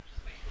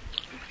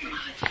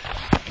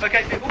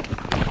Okay, people.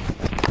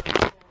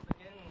 We'll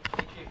begin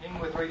each evening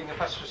with reading a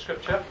passage of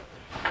Scripture,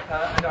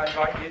 and I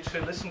invite you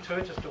to listen to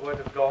it as the Word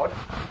of God,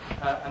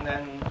 and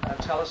then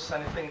tell us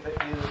anything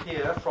that you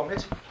hear from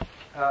it.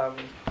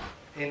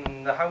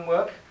 In the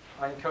homework,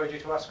 I encourage you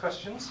to ask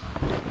questions.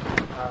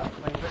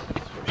 When you listen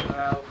to Scripture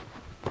now,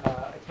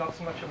 it's not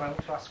so much a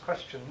moment to ask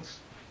questions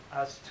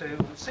as to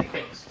see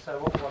things. So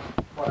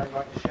what I'd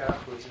like to share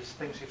afterwards is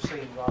things you've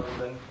seen rather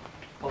than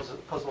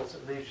puzzles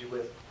it leaves you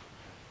with.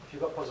 If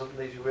you've got puzzles it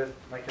leaves you with,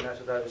 make a note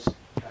of those.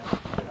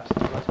 And ask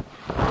to it.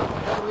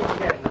 I'll read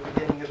again the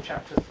beginning of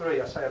chapter 3.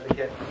 I say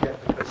again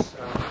because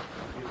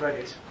you've read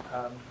it.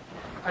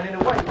 And in a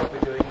way what we're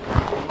doing in the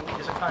beginning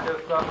is a kind of,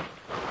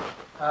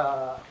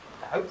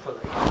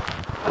 hopefully,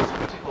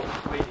 post-critical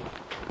reading.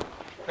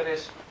 That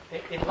is,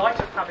 in light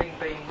of having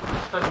been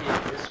studying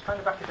this, kind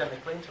of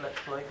academically,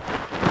 intellectually,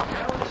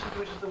 now listen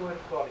to it as the Word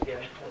of God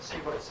again and see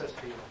what it says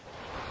to you.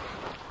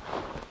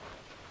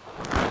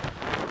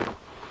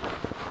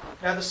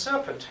 Now the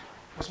serpent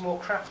was more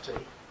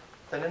crafty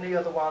than any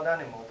other wild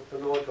animal that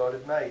the Lord God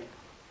had made.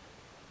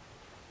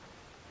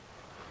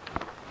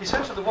 He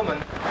said to the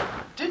woman,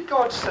 "Did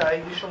God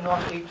say you shall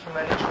not eat from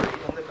any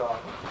tree in the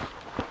garden?"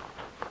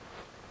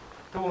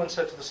 The woman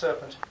said to the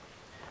serpent,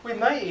 "We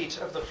may eat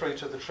of the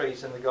fruit of the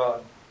trees in the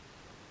garden."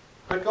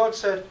 But God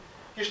said,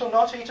 "You shall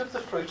not eat of the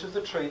fruit of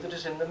the tree that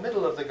is in the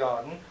middle of the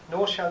garden,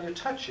 nor shall you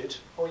touch it,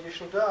 or you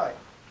shall die."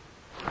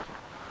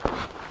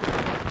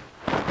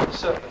 The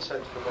serpent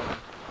said to the woman,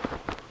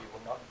 "You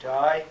will not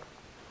die,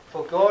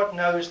 for God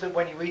knows that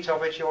when you eat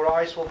of it, your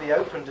eyes will be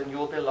opened, and you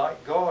will be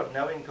like God,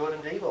 knowing good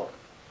and evil."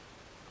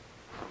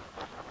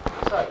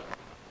 So,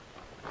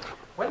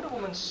 when the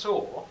woman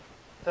saw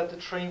that the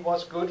tree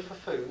was good for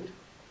food,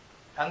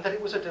 and that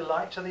it was a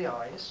delight to the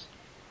eyes,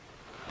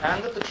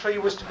 and that the tree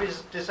was to be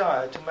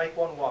desired to make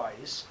one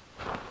wise,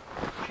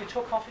 she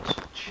took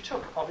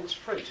of its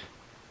fruit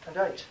and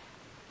ate.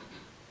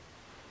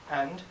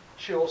 And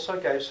she also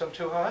gave some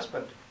to her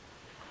husband,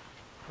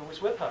 who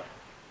was with her,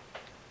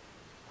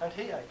 and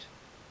he ate.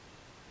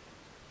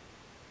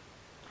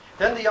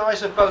 Then the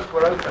eyes of both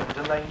were opened,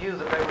 and they knew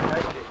that they were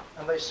naked,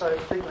 and they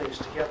sewed fig leaves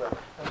together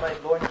and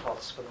made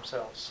loincloths for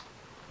themselves.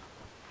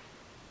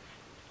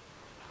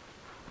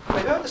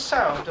 They heard the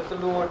sound of the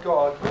Lord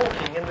God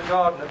walking in the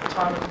garden at the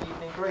time of the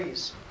evening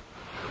breeze.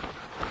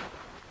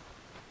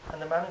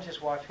 And the man and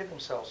his wife hid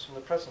themselves from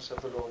the presence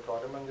of the Lord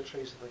God among the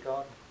trees of the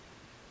garden.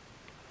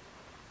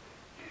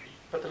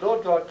 But the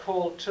Lord God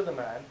called to the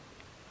man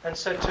and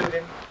said to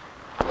him,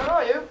 "Where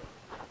are you?"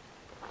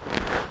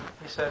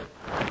 He said,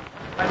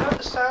 "I heard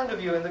the sound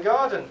of you in the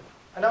garden,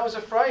 and I was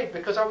afraid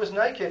because I was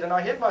naked and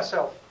I hid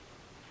myself."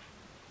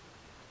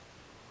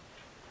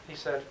 He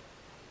said,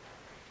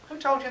 "Who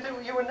told you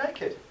that you were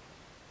naked?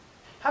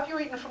 Have you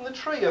eaten from the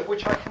tree of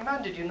which I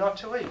commanded you not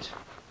to eat?"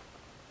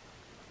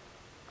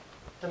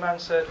 The man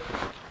said,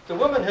 "The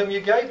woman whom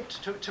you gave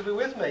to be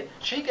with me,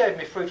 she gave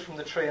me fruit from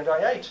the tree and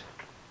I ate."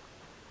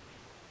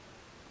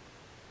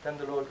 Then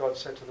the Lord God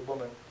said to the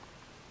woman,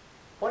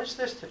 "What is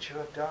this that you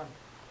have done?"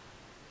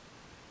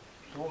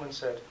 The woman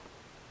said,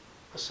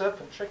 "The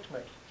serpent tricked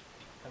me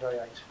and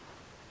I ate."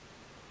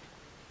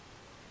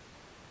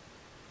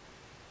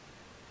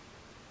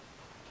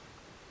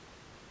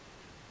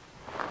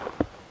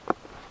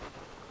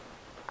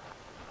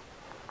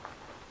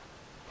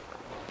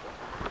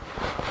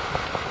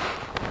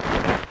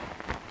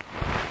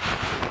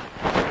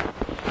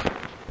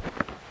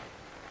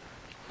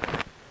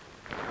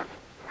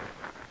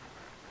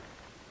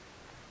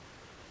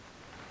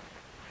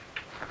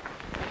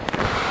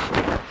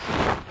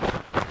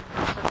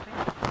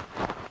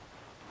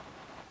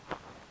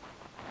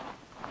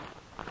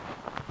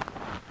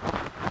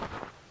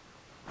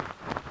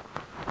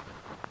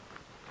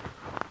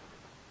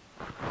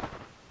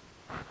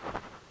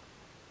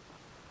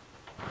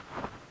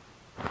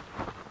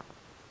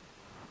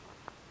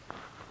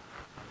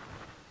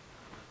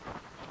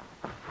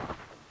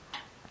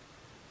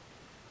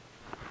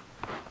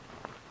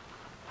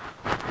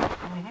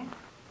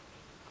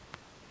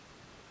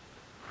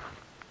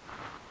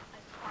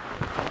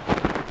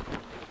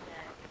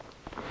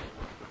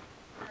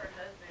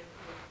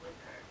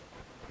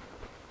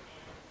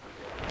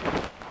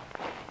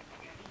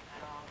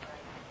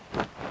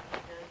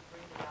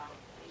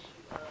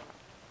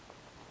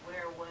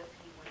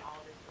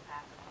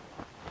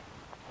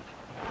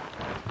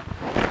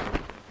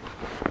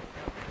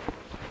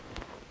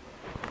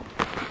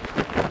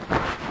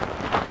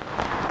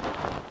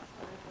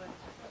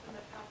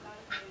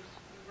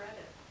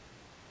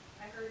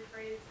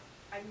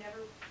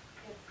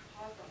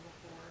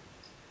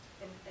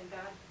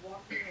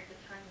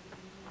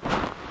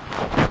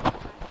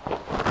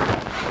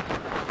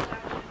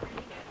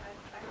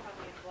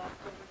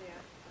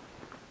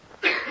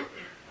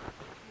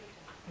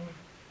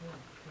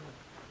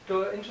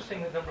 So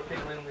interesting, the number of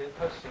people in the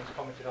postings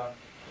commented on,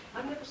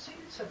 "I've never seen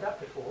it said that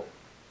before."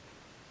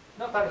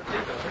 Not that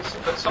particular,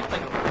 but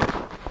something of it.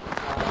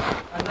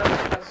 And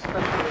that's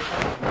really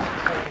something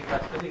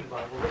that's fitting the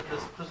Bible.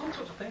 There's all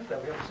sorts of things there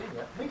we haven't seen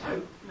yet. Me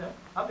too.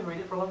 I've been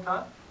reading it for a long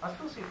time. I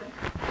still see things.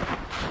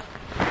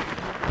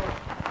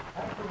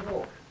 Out for a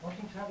walk,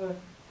 wanting to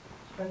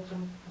spend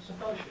some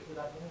fellowship with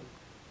Adam and Eve.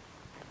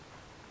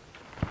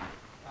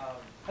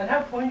 And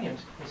how poignant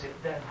is it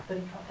then that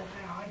they're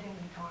hiding and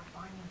he can't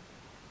find them?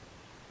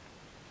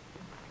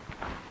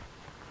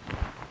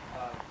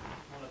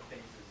 One of the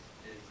things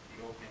is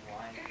the opening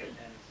line that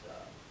ends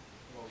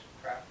most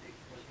crafty,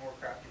 was more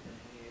crafty than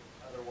any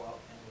other wild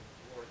thing the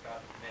Lord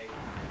God had made.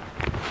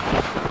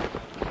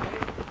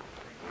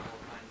 Bringing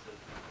all kinds of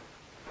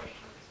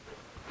questions that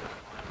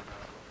find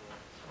about what the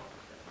Lord saw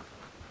with that.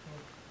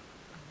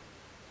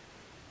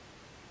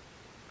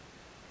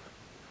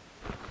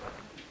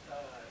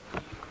 You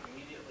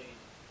immediately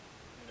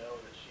know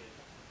that she had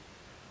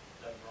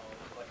done wrong,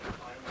 like a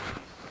final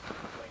piece,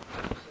 like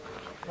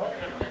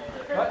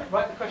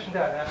Write the question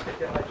down and ask it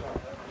again later on.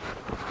 It's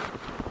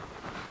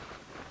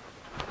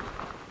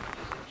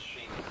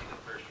interesting to see the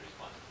first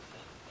response to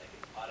sin. Like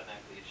it's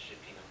automatically a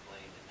shifting of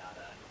blame and not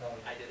a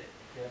I did it.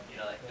 Yeah. You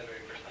know, like the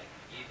very first like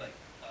Eve it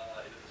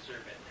was a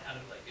serpent and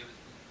Adam it was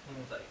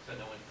it's like so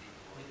no one's even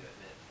willing to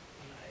admit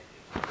I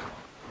did something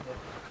wrong.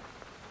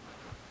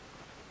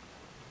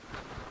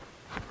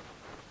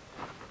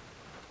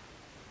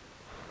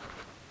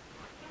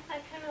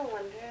 I kind of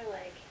wonder,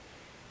 like,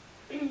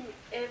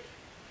 if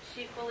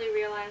she fully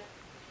realized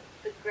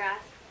the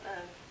grasp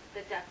of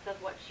the depth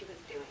of what she was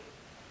doing.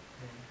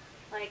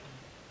 Like,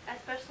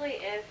 especially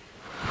if,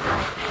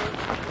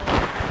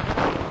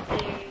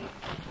 say,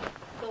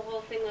 the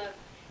whole thing of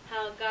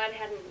how God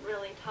hadn't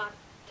really talked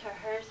to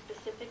her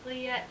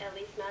specifically yet, at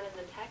least not in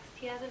the text.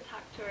 He hasn't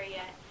talked to her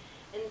yet.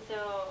 And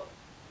so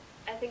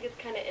I think it's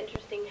kind of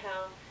interesting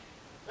how,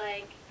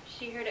 like,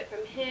 she heard it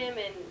from him,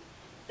 and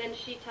then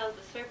she tells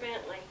the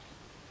serpent, like,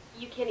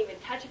 you can't even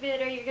touch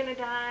it or you're going to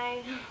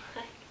die.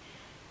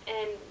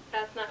 And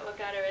that's not what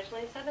God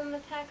originally said in the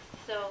text.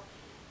 So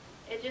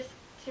it just,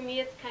 to me,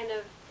 it's kind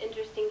of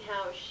interesting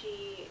how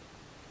she,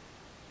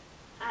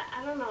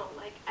 I don't know,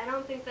 like, I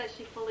don't think that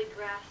she fully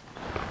grasped.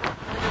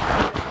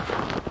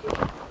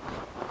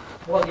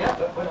 Well, yeah,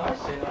 but when I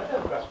sin, I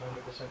don't grasp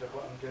 100% of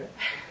what I'm doing.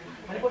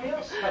 Anybody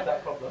else have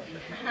that problem?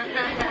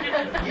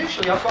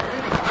 Usually I've got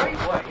really great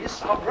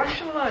ways of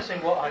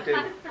rationalising what I do.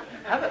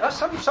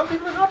 Some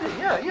people are nodding,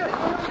 yeah, you know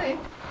what I mean?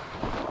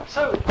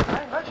 So,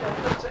 I imagine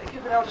that if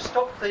you've been able to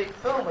stop the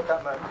film at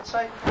that moment and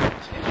say,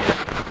 excuse me, you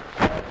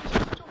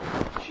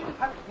should have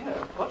had,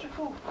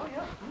 logical, I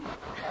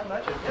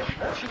imagine,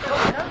 no, she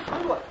got no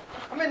clue.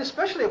 I mean,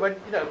 especially when,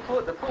 the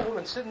poor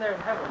woman's sitting there in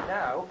heaven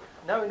now,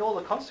 knowing all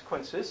the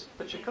consequences,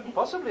 but she couldn't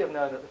possibly have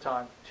known at the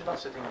time. She's not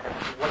sitting in heaven,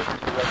 she's waiting to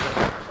be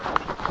resurrected.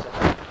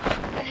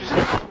 She's in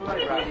the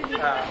playground,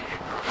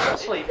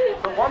 asleep,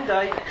 but one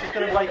day she's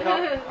going to wake up,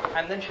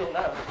 and then she'll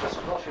know, just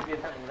as well she'll be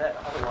in heaven there,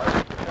 otherwise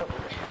she'll be terrible.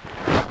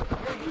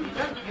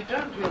 You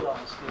don't realise the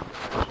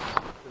implications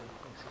of the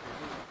things that you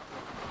do.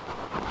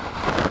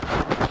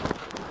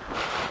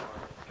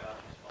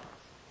 God's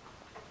response.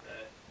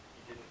 That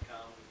he didn't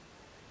come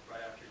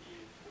right after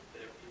Eve,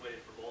 that he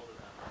waited for both of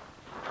them.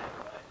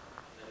 Right?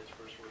 And then his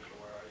first words were,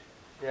 where are you?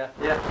 Yeah.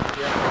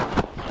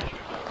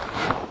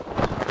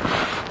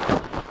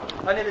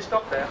 I nearly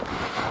stopped there.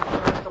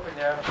 I'm stopping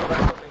there. I'm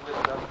stopping with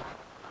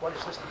what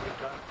is this that you've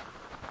done?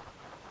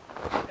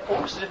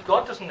 Almost as if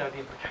God doesn't know the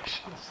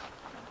implications.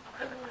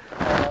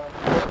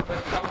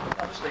 But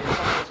obviously, in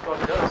some sense,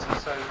 God does, and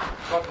so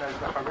God knows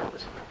the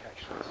horrendous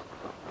implications.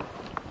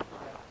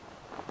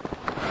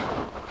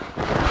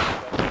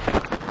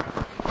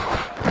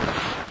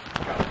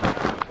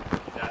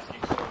 He's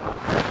asking someone,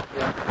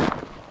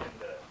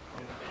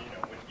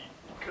 when he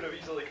could have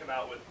easily come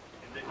out with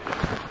indicative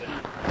that he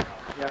could come out.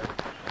 Yeah.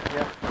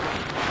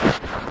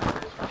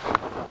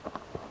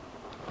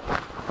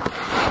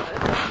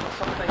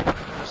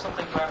 There's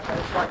something about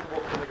it's like the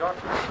walk in the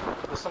garden.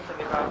 There's something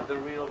about the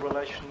real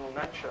relational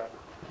nature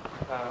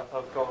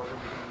of God and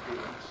human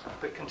beings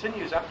that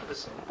continues after the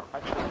sin.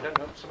 Actually, we don't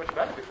know so much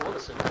about it before the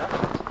sin is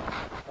happened.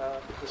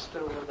 But there's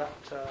still that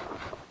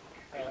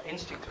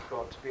instinct of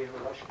God to be in a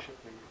relationship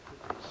with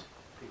these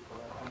people.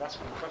 And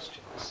asking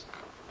questions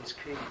is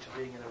key to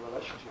being in a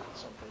relationship with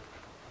somebody.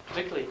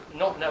 Particularly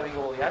not knowing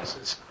all the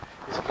answers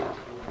is key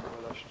to being in a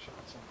relationship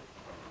with somebody.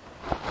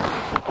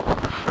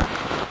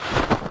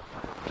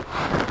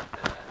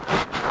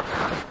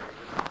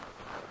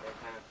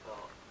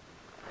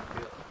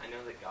 I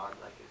know that God is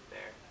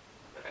there,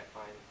 but I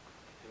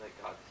feel like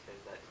God says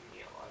that to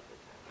me a lot of the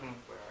time.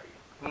 Where are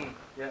you?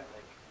 Yeah.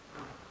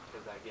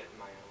 Because I get in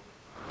my own.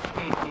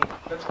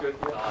 That's good.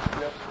 Yeah.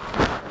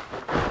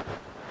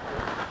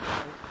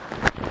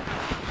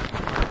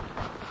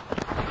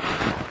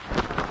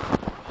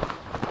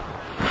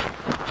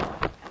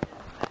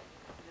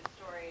 The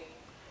story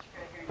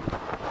Gregory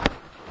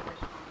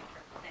Christian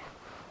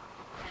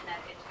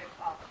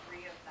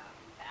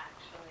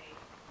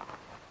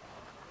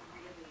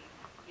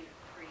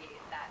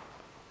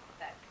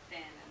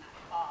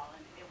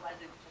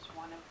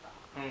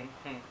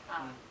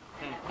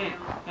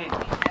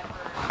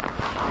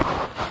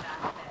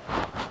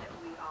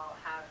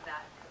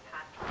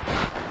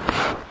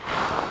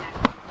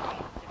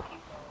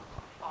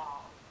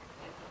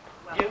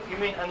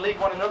mean, and lead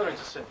one another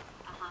into sin?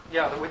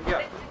 Yeah, It's not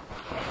yeah. just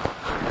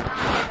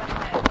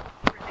that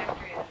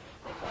trajectory of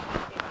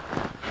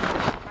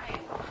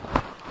Ryan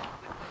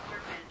with the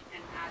serpent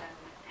and Adam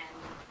and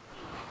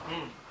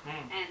Eve.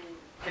 And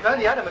If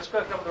only Adam had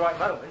spoken up at the right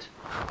moment,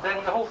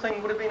 then the whole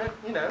thing would have been,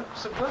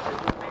 subverted. It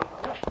would have been,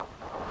 or the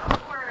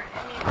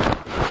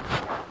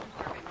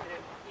serpent could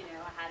have,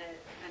 had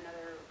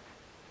another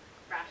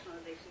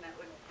rationalization that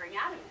would bring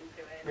Adam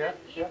into it, Yeah, and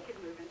Eve yeah. could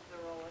move into the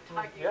role of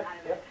talking yeah, out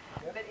of yeah, it.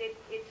 yeah. But it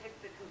took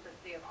the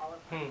complicity of all of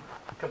them.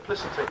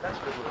 Complicity, that's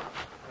a good word.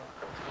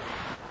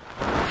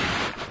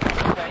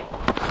 Okay.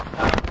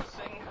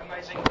 Sing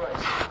Amazing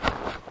Grace,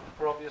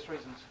 for obvious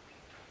reasons.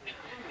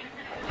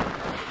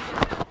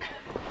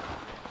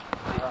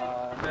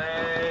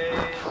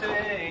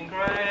 Amazing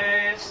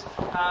grace,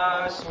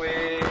 how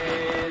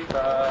sweet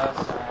the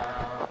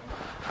sound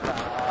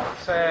that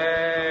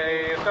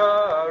saved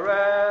a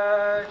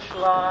wretch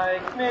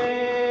like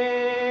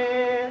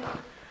me.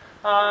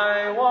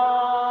 I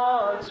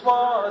once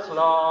was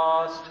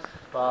lost,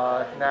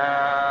 but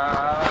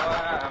now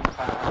am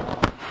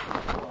found.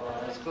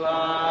 Was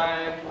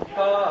blind,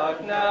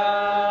 but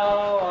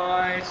now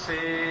I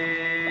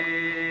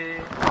see.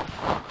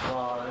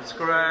 Was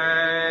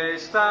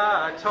grace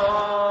that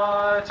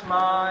taught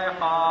my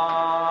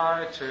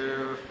heart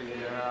to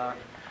fear,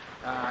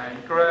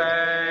 and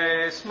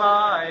grace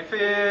my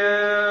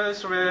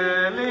fears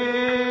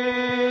relieved.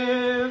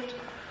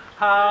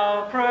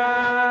 How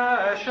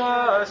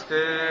precious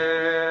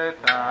did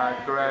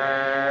that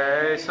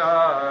grace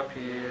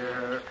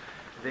appear,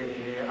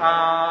 the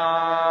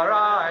hour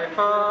I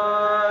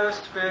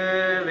first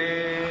believed.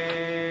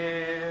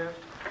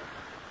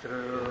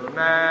 Through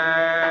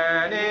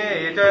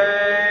many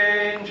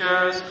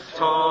dangers,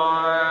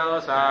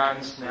 toils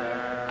and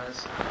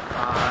snares,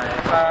 I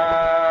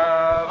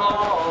have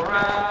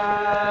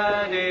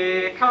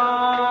already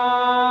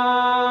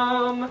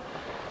come.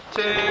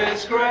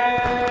 'Tis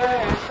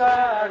grace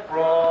that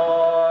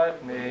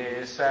brought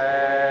me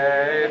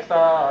safe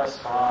thus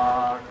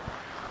far,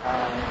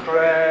 and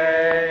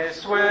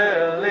grace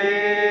will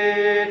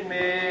lead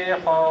me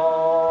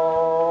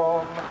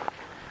home.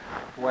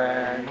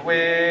 When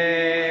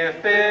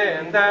we've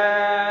been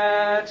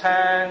there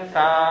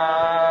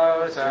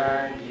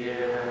 10,000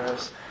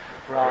 years,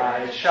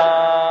 bright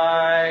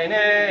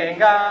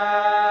shining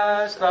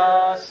as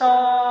the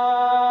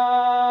sun,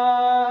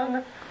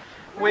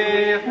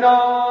 we've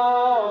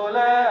no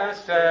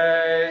less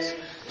days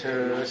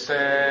to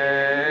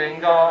sing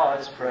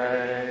God's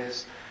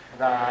praise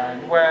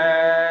than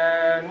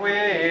when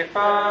we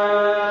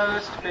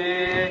first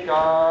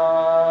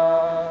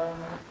begun.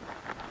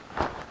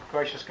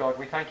 Gracious God,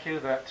 we thank you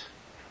that,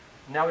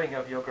 knowing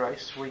of your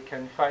grace, we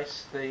can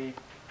face the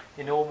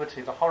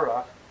enormity, the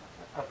horror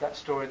of that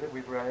story that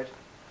we've read,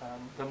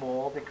 the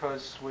more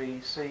because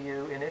we see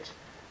you in it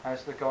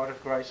as the God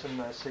of grace and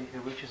mercy who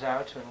reaches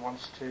out and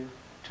wants to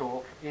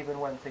talk even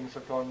when things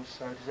have gone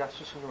so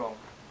disastrously wrong.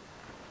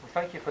 We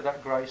thank you for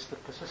that grace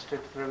that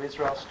persisted through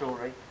Israel's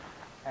story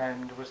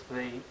and was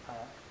the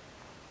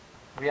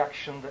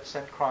reaction that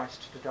sent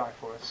Christ to die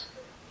for us.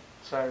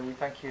 So we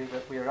thank you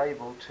that we are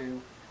able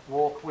to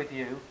walk with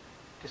you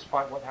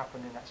despite what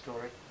happened in that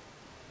story.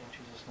 In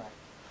Jesus' name.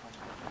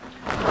 Amen.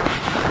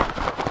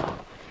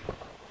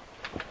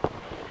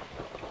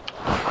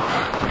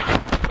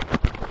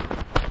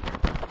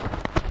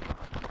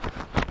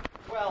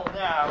 Well,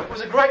 now, it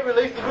was a great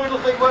relief. The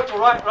Moodle thing worked all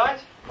right? Well,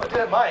 it did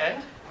at my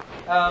end.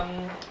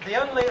 The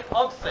only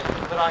odd thing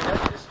that I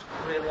noticed,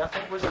 really, I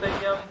think, was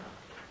the...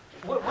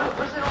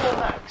 was it all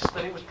Max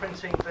that it was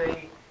printing the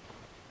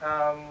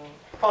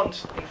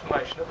font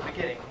information at the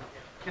beginning? Do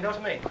you know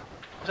what I mean? It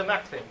was a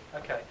Mac thing,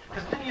 okay.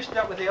 Because it didn't used to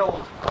do that with the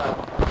old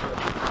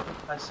version.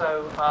 And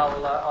so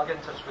I'll get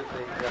in touch with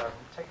the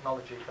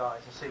technology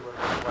guys and see whether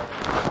there's a way of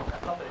doing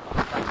that. Not that it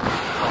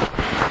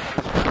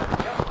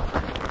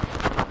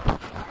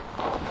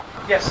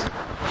Yes,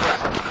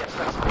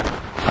 that's me.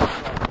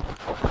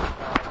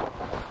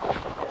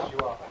 Yes, you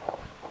are.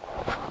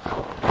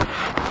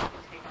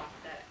 Take off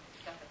that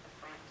stuff at the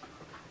front.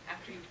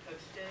 After you've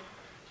posted,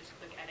 just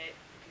click edit.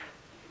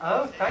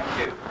 Oh, thank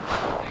you.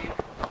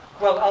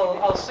 Well,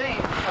 I'll see.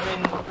 I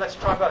mean, let's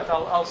try both.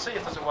 I'll see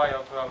if there's a way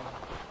of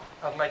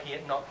making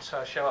it not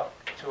show up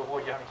to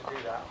avoid you having to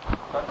do that.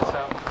 But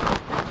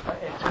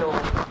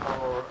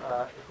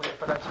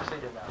if I don't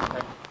succeed in that,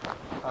 then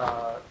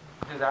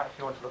do that if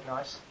you want to look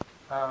nice.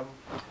 One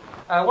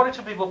or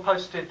two people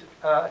posted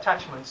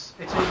attachments.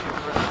 It's easier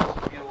for us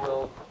if you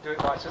will do it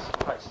by system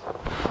paste.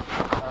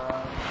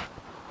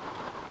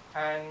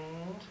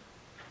 And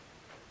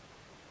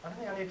I don't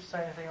think I need to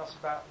say anything else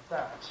about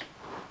that.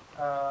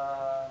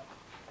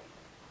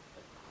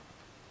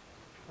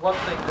 One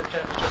thing that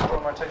Jennifer's just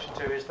drawn my attention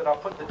to is that I'll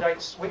put the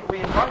dates. We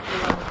invite you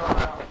around to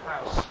our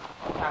house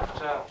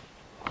after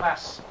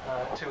class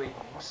 2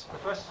 evenings, the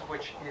first of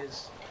which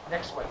is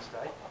next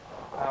Wednesday.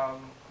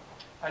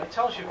 And it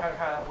tells you how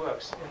that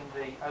works in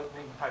the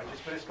opening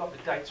pages, but it's got the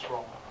dates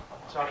wrong.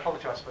 So I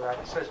apologise for that.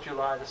 It says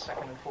July the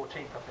 2nd and 14th,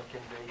 I think,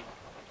 in the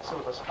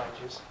syllabus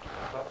pages.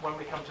 But when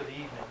we come to the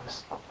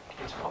evenings,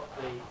 it's got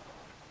the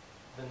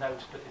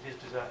note that it is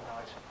dessert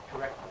night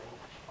correctly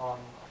on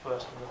the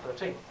 1st and the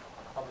 13th.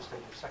 Obviously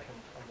the 2nd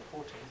and the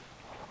 14th,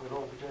 we'll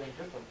all be doing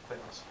different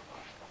things.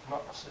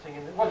 Not sitting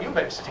in well, you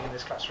may be sitting in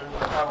this classroom,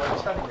 but I won't be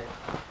standing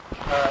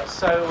there.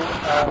 So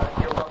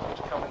you're welcome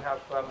to come and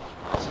have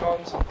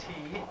scones and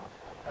tea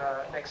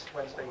next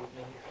Wednesday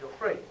evening if you're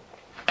free.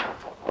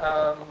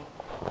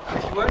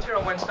 If you weren't here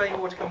on Wednesday, you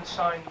ought to come and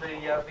sign the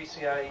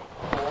VCA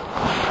form.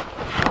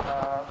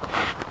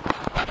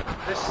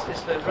 This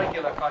is the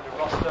regular kind of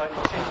roster.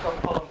 You'll see it's got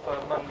a column for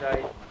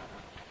Monday.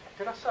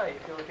 Did I say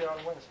if you were here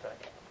on Wednesday?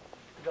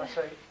 Did I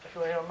say if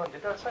you were here on Monday?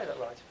 Did I say that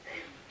right?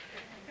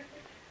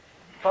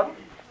 Pardon?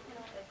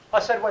 I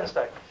said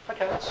Wednesday.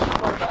 Okay, let's go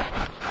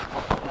back.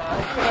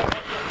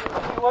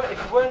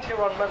 If you weren't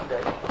here on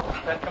Monday,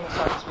 then come and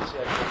sign this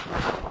VCA.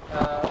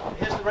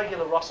 Here's the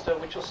regular roster,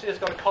 which you'll see has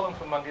got a column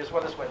for Monday as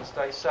well as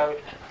Wednesday. So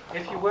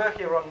if you were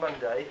here on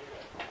Monday,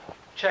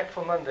 check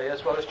for Monday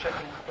as well as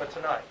checking for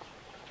tonight.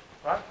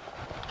 Right?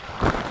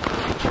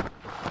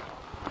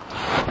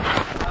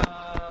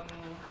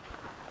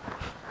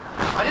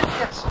 I didn't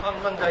get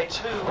on Monday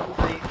to the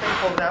thing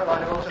called an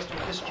outline of Old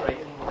Testament history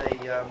in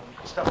the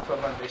stuff for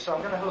Monday, so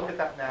I'm going to have a look at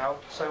that now.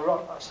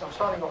 So I'm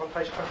starting off on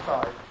page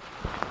 25,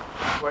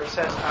 where it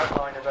says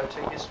outline of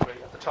OT history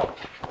at the top.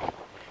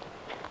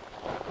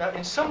 Now,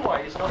 in some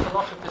ways, not a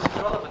lot of this is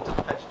relevant to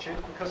the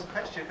Pentateuch, because the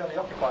Pentateuch only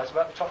occupies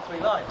about the top 3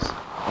 lines.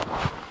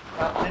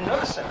 In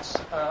another sense,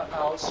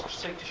 I'll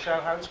seek to show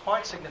how it's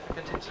quite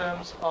significant in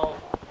terms of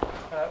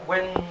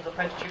when the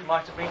Pentateuch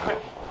might have been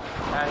written,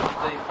 and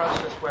the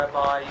process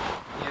whereby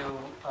you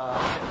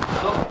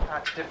can look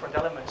at different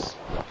elements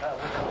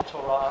within the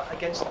Torah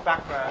against the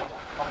background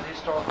of the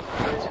historical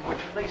periods in which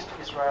at least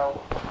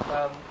Israel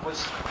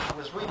was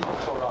reading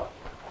the Torah.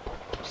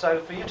 So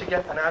for you to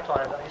get an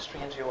outline of that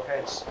history into your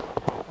heads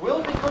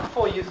will be good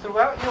for you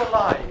throughout your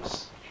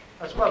lives,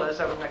 as well as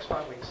over the next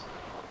 5 weeks.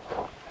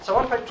 So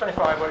on page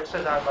 25, where it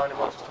says outline of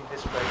Old Testament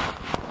history,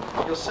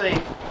 you'll see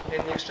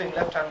in the extreme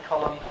left-hand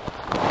column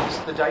is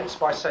the dates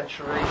by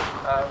century,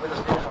 with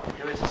as near as I can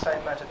do it, the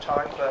same amount of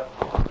time for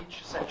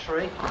each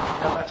century,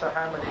 no matter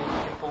how many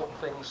important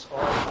things or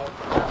unimportant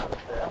things happen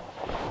there.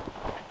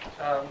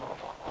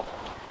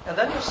 And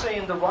then you'll see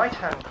in the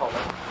right-hand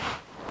column,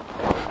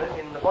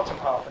 in the bottom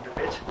half and a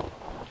bit,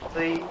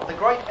 the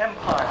great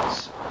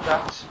empires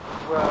that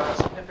were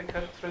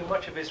significant through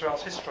much of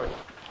Israel's history.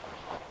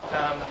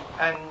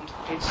 And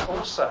it's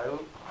also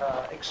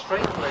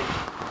extremely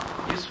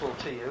useful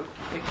to you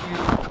if you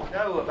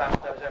know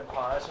about those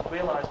empires and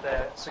realise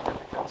their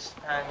significance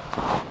and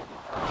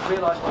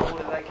realise what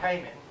order they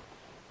came in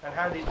and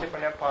how these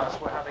different empires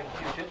were having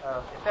huge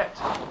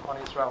effect on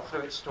Israel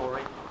through its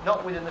story,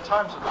 not within the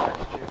times of the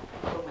Pentateuch,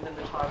 but within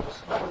the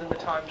times, not within the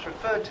times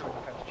referred to in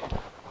the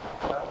Pentateuch,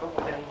 but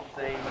within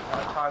the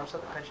times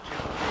that the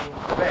Pentateuch was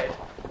being read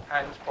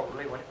and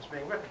probably when it was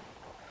being written.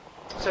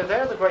 So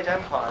there are the great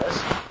empires,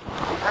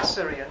 the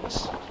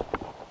Assyrians,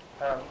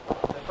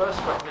 the first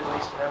great Middle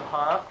Eastern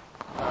empire,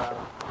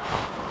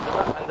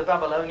 and the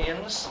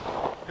Babylonians,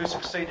 who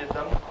succeeded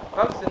them,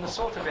 both in the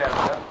sort of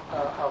area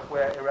of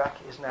where Iraq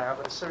is now,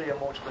 but Assyria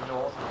more to the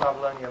north and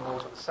Babylonia more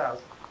to the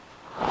south.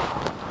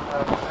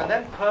 And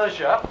then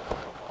Persia,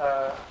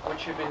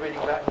 which you've been reading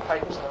about in the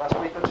papers in the last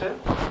week or two,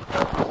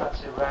 because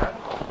that's Iran,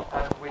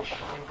 and which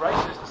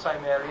embraces the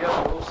same area,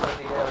 but also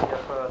the area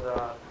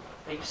further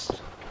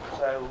east.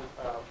 So,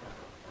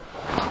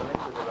 the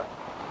link with Iran.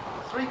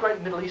 The 3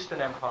 great Middle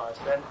Eastern empires,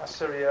 then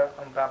Assyria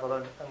and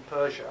Babylon and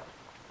Persia,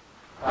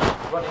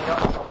 running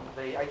up from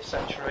the 8th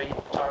century,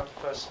 the time of the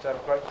first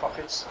great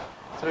prophets,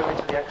 through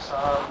into the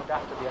exile and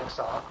after the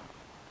exile.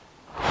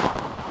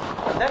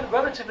 And then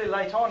relatively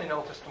late on in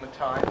Old Testament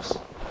times,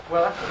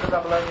 well, after the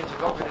Babylonians have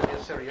got rid of the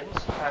Assyrians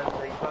and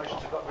the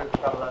Persians have got rid of the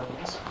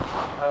Babylonians,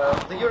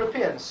 the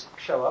Europeans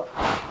show up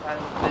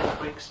and the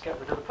Greeks get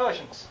rid of the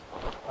Persians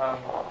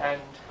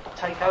and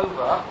take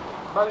over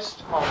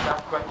most of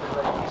that great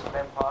Middle Eastern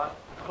empire,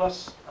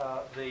 plus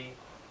the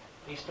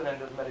eastern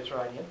end of the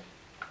Mediterranean.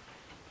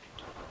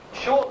 A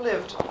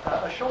short-lived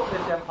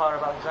empire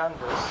of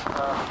Alexander's,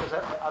 because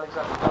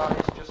Alexander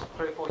dies just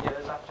 3 or 4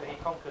 years after he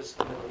conquers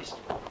the Middle East.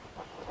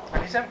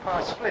 And his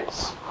empire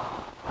splits.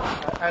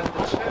 And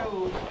the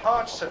 2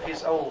 parts of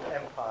his old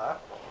empire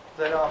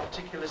that are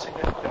particularly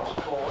significant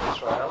for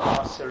Israel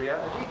are Syria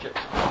and Egypt.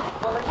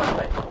 Well, they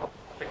would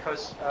be,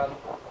 because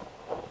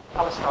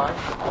Palestine,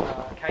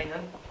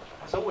 Canaan,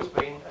 has always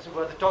been, as it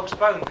were, the dog's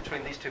bone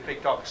between these 2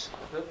 big dogs.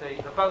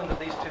 The bone that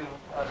these 2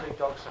 big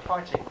dogs are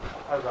fighting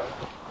over.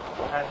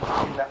 And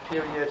in that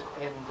period,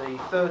 in the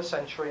 3rd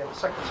century and the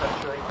 2nd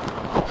century,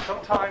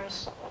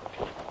 sometimes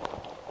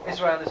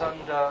Israel is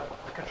under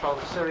the control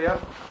of Syria,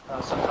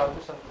 sometimes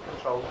it's under the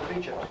control of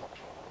Egypt.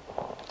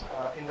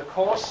 In the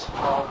course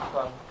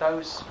of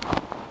those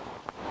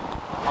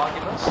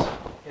arguments,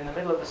 in the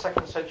middle of the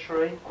 2nd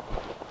century,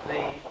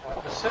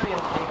 the Syrian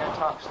king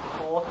Antiochus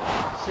IV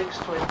seeks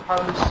to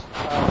impose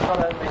not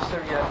only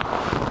Syrian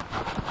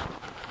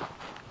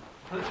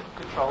political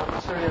control, but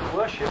Syrian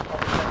worship on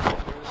the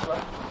temple of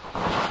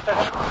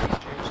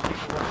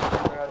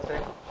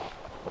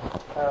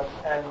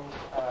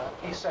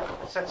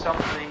sets up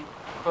the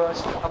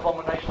first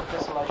abomination of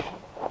desolation,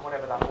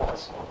 whatever that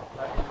was,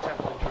 in the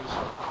Temple of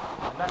Jerusalem.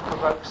 And that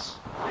provokes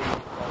the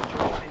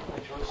Jewish people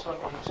in Jerusalem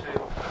into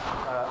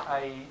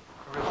a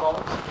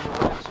revolt in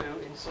order to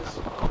insist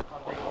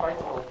on being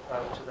faithful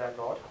to their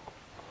God,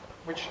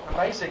 which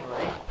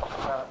amazingly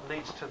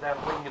leads to them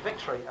winning a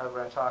victory over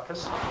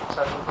Antiochus.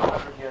 So for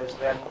 100 years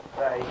then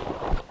they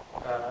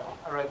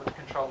are able to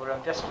control their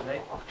own destiny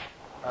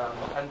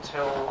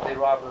until the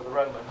arrival of the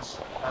Romans,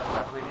 and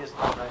that really is the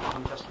foundation of the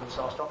New Testament,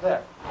 so I'll stop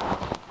there.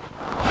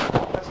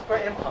 That's a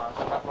great empire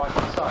on that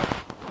right-hand side.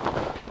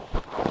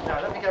 Now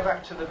let me go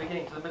back to the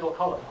beginning, to the middle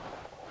column,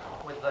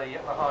 with the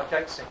hard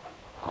dating.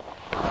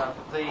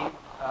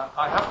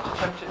 I haven't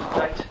attempted to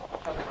date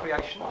of the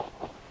creation.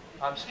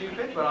 I'm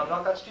stupid, but I'm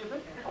not that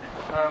stupid.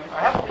 I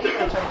haven't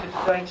even attempted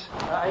to date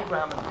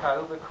Abraham and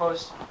co.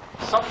 because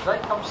they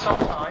come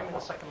sometime in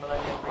the second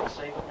millennium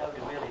BC, but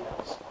nobody really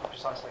knows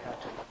precisely how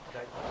to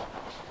date them.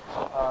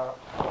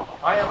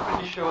 I am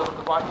pretty sure that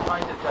the right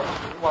kind of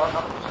dates, well,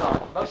 not just I,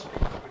 most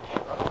people are pretty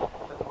sure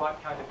that the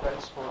right kind of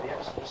dates for the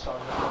Exodus are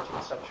in the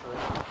 13th century.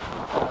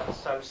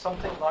 So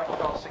something like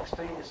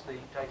 1260 is the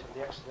date of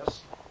the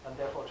Exodus, and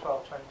therefore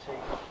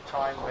 1220, the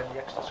time when the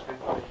Exodus group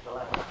got into the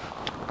land.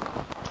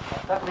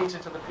 That leads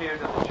into the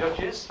period of the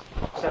judges.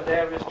 So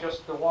there is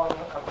just the one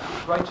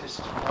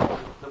greatest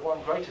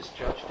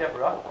judge,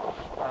 Deborah,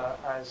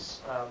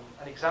 as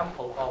an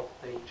example of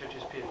the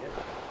judges period.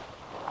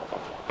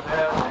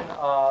 There then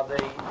are the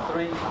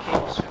three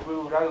kings who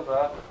ruled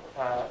over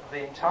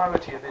the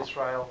entirety of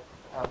Israel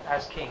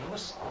as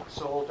kings: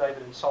 Saul,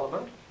 David, and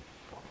Solomon.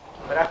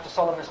 But after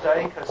Solomon's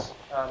day, because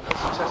his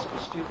successor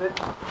was stupid,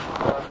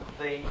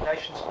 the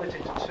nation split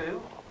into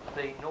two.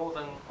 The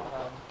northern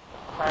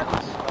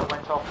clans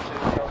went off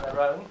to be on their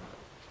own.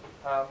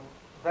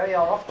 They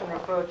are often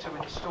referred to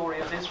in the story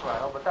as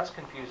Israel, but that's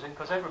confusing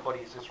because everybody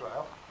is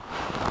Israel.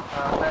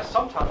 They're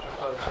sometimes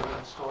referred to in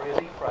the story as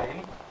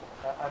Ephraim,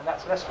 and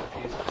that's less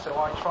confusing. So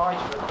I try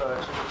to refer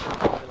to the two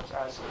kingdoms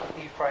as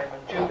Ephraim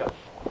and Judah.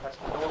 That's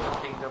the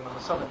northern kingdom and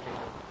the southern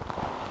kingdom.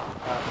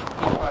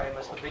 Ephraim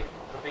as the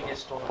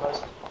biggest or the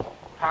most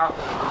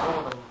powerful of the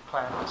northern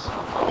clans,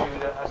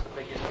 Judah as the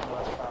biggest and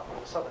most powerful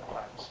of the southern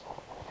clans.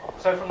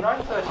 So from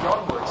 930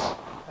 onwards,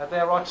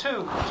 there are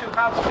two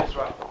halves of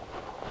Israel,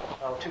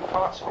 or two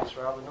parts of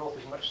Israel. The north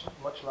is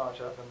much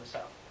larger than the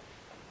south.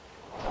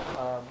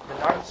 The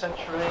 9th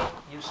century,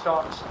 you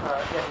start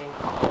getting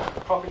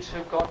prophets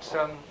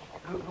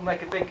who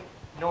make a big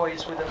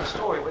noise within the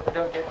story, but they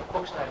don't get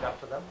books named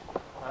after them.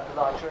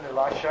 Elijah and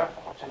Elisha,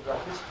 the two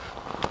greatest.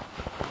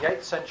 In the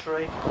 8th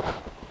century,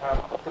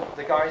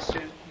 the guys who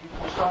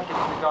you start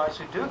getting the guys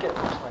who do get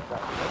books named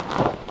after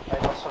them: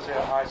 Amos,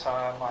 Hosea,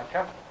 Isaiah, and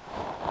Micah.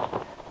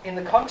 In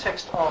the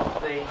context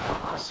of the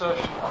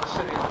assertion of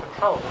Assyrian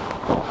control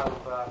of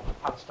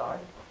Palestine,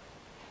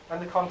 and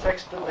the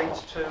context that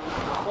leads to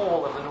the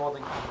fall of the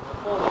northern kingdom, the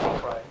fall of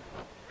Ephraim,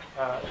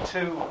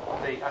 to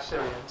the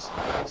Assyrians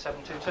in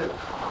 722.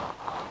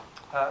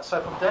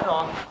 So from then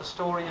on, the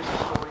story is the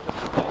story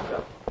just of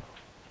Judah.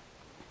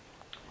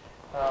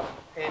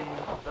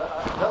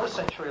 Another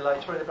century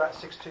later, in about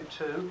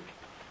 622,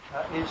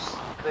 is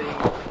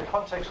the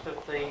context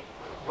of the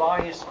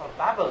rise of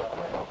Babylon,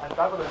 and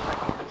Babylon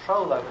taking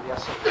control over the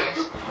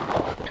Assyrians,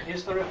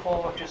 is the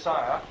reform of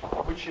Josiah,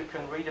 which you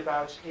can read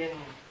about in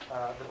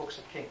the books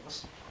of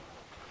Kings.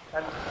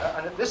 And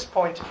at this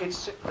point,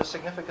 the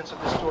significance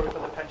of this story for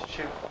the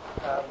Pentateuch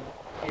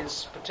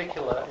is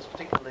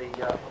particularly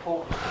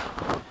important,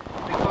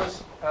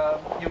 because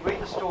you read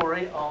the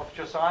story of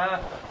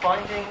Josiah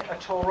finding a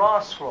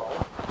Torah scroll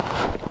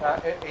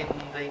in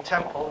the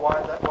temple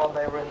while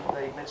they were in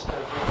the midst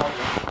of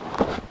remodeling,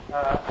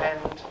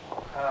 and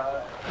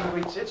he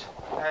reads it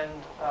and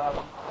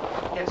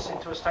gets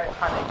into a state of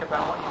panic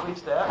about what he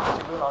reads there,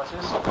 because he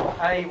realises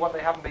A, what they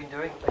haven't been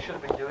doing that they should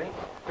have been doing,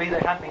 B,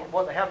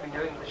 what they have been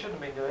doing that they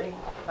shouldn't have been doing,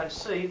 and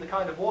C, the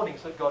kind of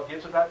warnings that God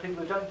gives about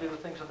people who don't do the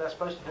things that they're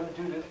supposed to do and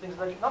do the things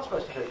that they're not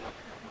supposed to do.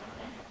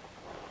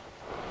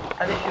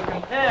 And if you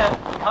compare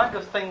the kind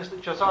of things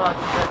that Josiah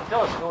then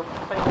does in order to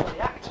clean up the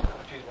act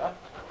of Judah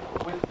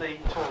with the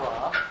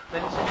Torah,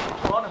 then it's in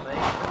Deuteronomy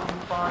that you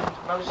find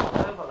most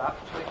overlap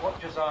between what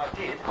Josiah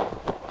did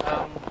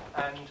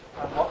and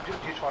what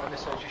Deuteronomy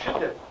says you should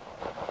do.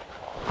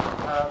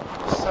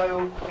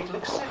 So it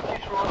looks as if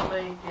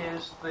Deuteronomy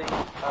is the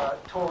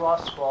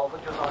Torah scroll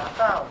that Josiah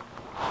found.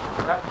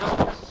 That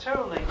doesn't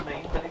necessarily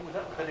mean that it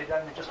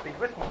had only just been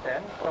written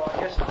then, though I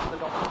guess that's the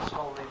dominant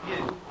scholarly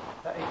view.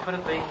 It could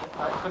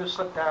have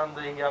slipped down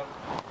the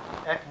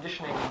air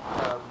conditioning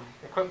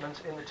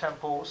equipment in the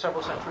temple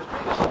several centuries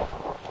previously,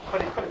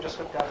 but it could have just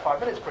slipped down 5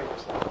 minutes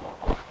previously.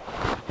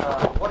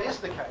 What is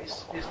the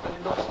case is that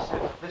it looks as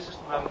if this is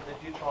the moment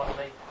that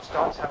Deuteronomy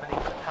starts having an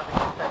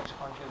effect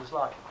on Judah's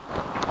life.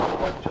 It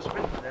wasn't just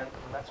written then,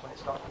 and that's when it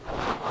starts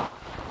becoming important.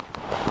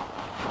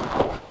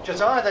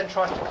 Josiah then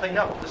tries to clean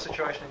up the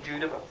situation in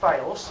Judah, but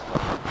fails,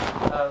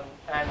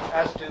 and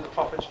as do the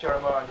prophets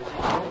Jeremiah and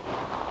Ezekiel,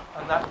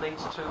 and that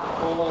leads to the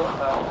fall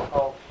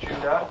of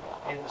Judah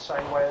in the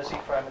same way as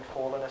Ephraim had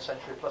fallen a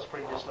century plus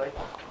previously,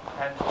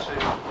 and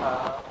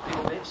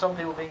to some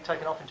people being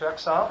taken off into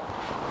exile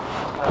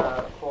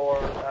for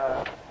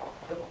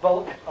the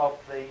bulk of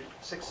the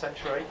 6th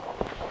century.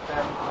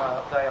 Then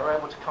they are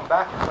able to come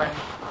back when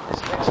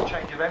this next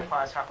change of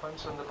empires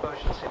happens and the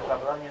Persians see the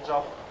Babylonians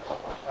off.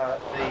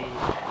 The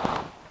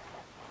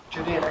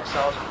Judean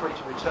exiles are free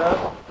to return.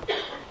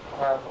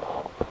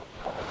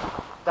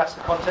 That's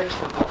the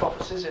context of the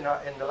prophecies in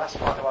the last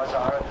part of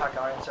Isaiah and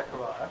Haggai and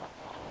Zechariah.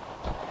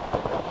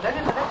 Then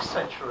in the next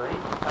century,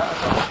 as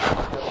I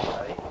mentioned the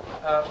other day,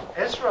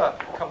 Ezra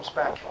comes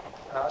back.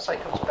 I say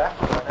comes back,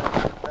 because I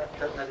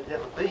don't know that he'd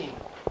ever been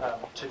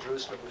to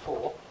Jerusalem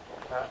before.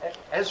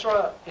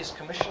 Ezra is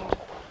commissioned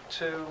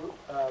to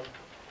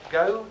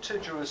go to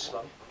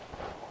Jerusalem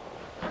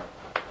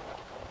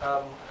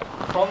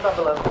from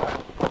Babylonia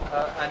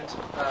and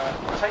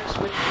takes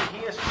with him,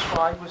 he as a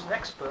scribe was an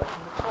expert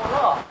in the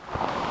Torah.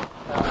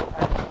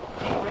 And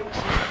he brings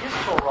his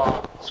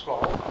Torah scroll,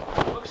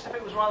 which looks as if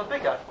it was rather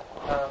bigger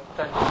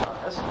than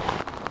Jeremiah's,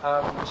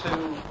 to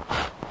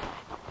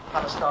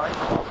Palestine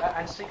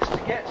and seeks to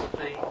get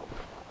the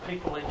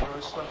people in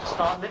Jerusalem to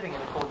start living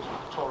in accordance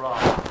with the Torah.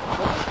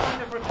 Almost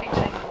kind of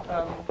repeating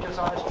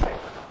Josiah's trick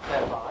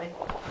thereby.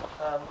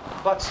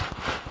 But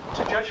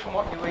to judge from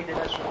what you read in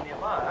Ezra and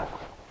Nehemiah,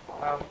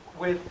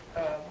 with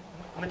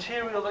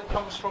material that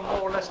comes from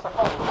more or less the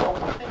whole of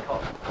what we think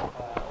of,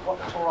 what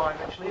the Torah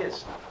eventually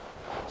is.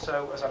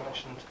 So, as I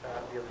mentioned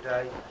the other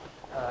day,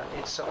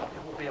 it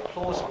will be a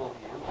plausible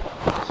view.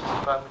 This is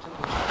the moment at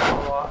which the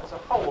Torah as a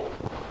whole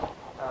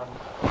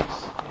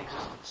is in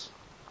existence.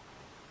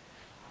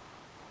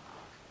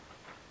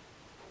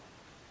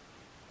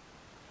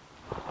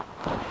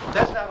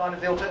 There's an outline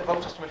of the Old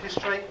Testament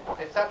history.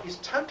 If that is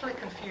totally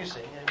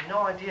confusing and you have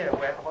no idea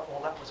what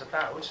all that was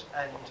about,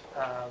 and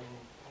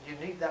you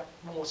need that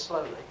more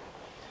slowly,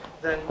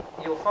 then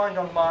you'll find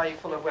on my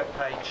Fuller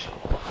webpage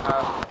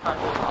kind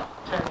of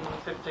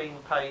 10, 15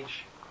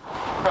 page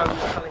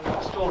prose telling you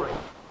the story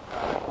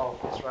of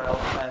Israel,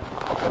 and if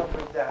you go and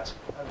read that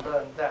and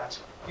learn that,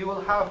 you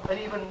will have an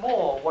even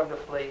more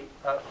wonderfully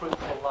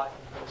fruitful life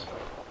in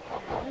ministry.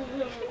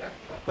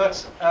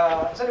 But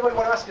does anybody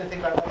want to ask anything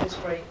about that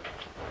history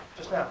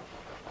just now?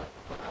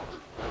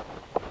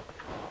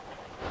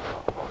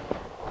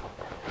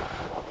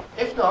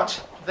 If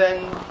not,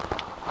 then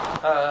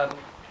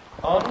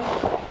on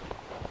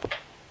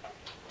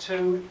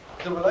to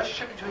the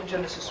relationship between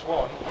Genesis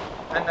 1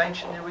 and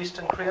ancient Near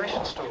Eastern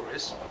creation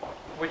stories,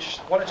 which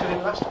one or two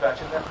people asked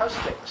about in their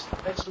postings.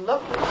 It's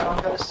lovely when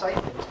I'm going to say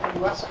things that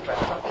you ask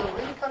about. I feel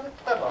really kind of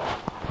clever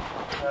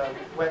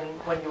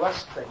when you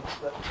ask things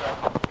that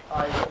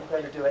I am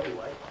going to do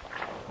anyway.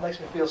 It makes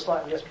me feel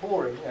slightly less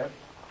boring, you know.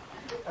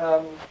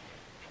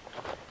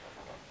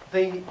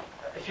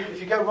 If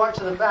you go right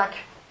to the back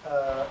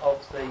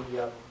of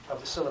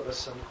the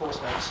syllabus and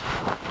course notes,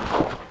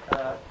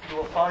 you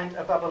will find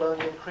a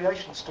Babylonian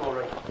creation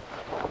story.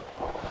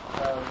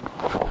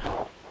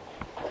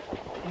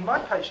 In my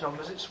page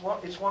numbers, it's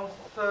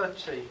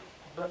 130,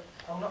 but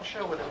I'm not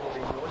sure whether it will be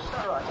yours. Is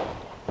that right?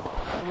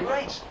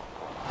 Great.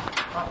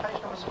 My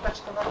page numbers are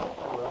better than I thought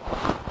they were.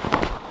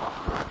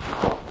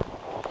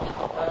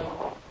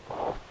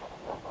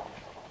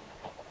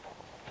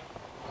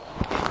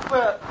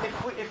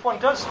 If one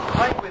does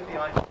play with the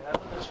idea that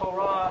the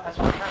Torah, as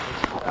we have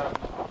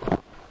it,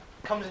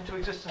 comes into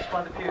existence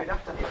by the period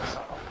after the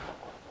exile,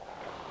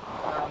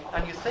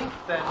 and you think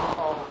then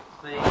of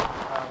the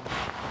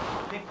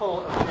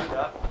people of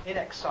Judah in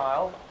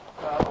exile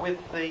with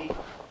the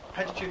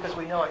Pentateuch as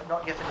we know it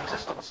not yet in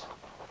existence,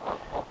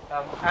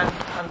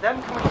 and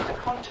them coming into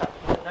contact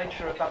with the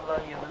nature of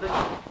Babylonian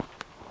religion,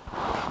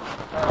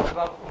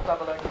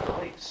 Babylonian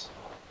beliefs,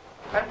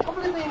 and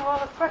probably being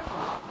rather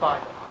threatened by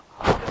them.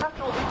 Because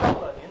after all, the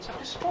Babylonians have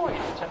destroyed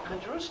the temple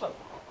in Jerusalem.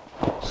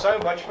 So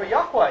much for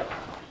Yahweh.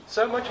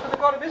 So much for the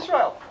God of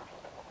Israel.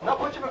 Not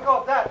much of a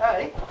God that,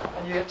 eh?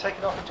 And you get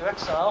taken off into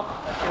exile,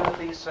 and here are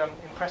these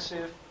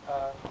impressive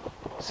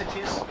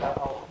cities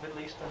of Middle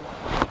Eastern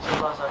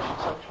civilization,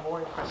 so much more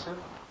impressive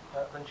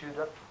than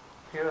Judah.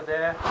 Here are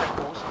their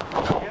temples.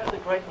 Here are the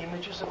great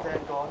images of their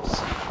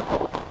gods.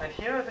 And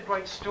here are the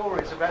great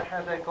stories about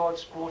how their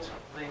gods brought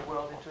the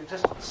world into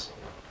existence.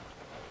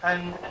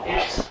 And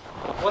it's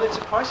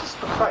a crisis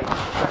for faith, the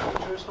fact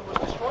that Jerusalem was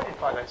destroyed in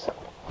 587.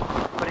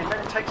 But then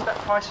it takes that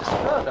crisis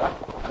further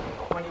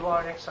when you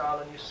are in exile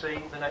and you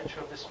see the nature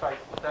of this faith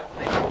that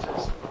the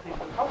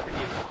people who conquered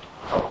you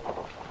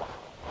hold.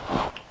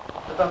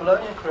 The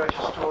Babylonian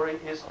creation story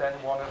is then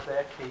one of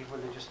their key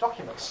religious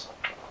documents.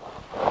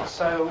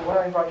 So what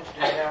I invite you to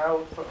do now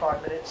for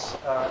 5 minutes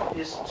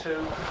is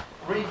to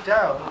read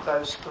down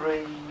those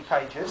 3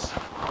 pages,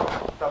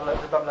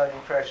 the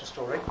Babylonian creation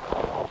story.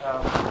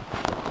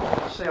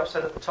 You see I've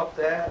said at the top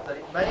there that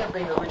it may have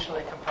been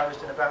originally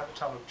composed in about the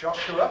time of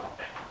Joshua.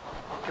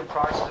 It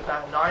comprises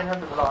about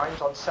 900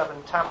 lines on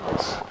 7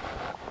 tablets.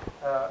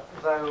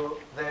 though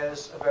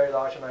there's a very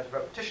large amount of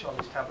repetition on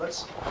these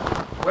tablets.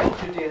 When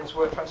Judeans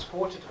were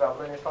transported to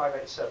Babylon in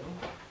 587,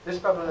 this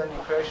Babylonian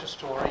creation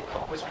story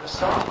was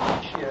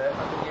recited each year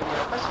at the New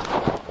Year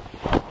festival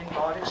in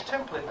Marduk's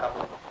temple in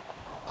Babylon.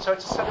 So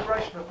it's a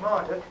celebration of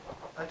Marduk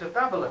and of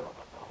Babylon,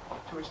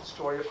 to which the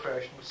story of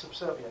creation was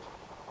subservient.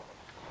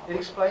 It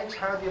explains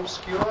how the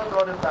obscure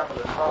god of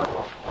Babylon,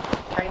 Marduk,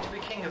 came to be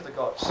king of the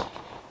gods,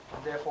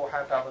 and therefore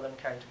how Babylon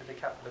came to be the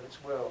capital of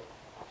its world.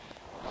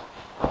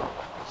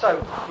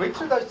 So, read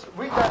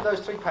down those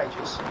 3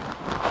 pages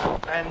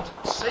and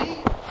see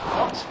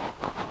what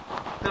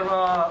there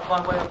are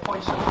by way of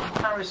points of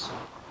comparison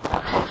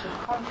and points of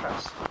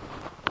contrast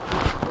with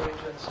the story in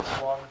Genesis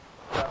 1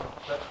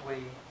 that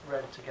we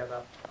read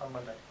together on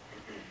Monday.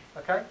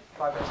 Okay?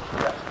 5 minutes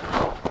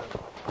to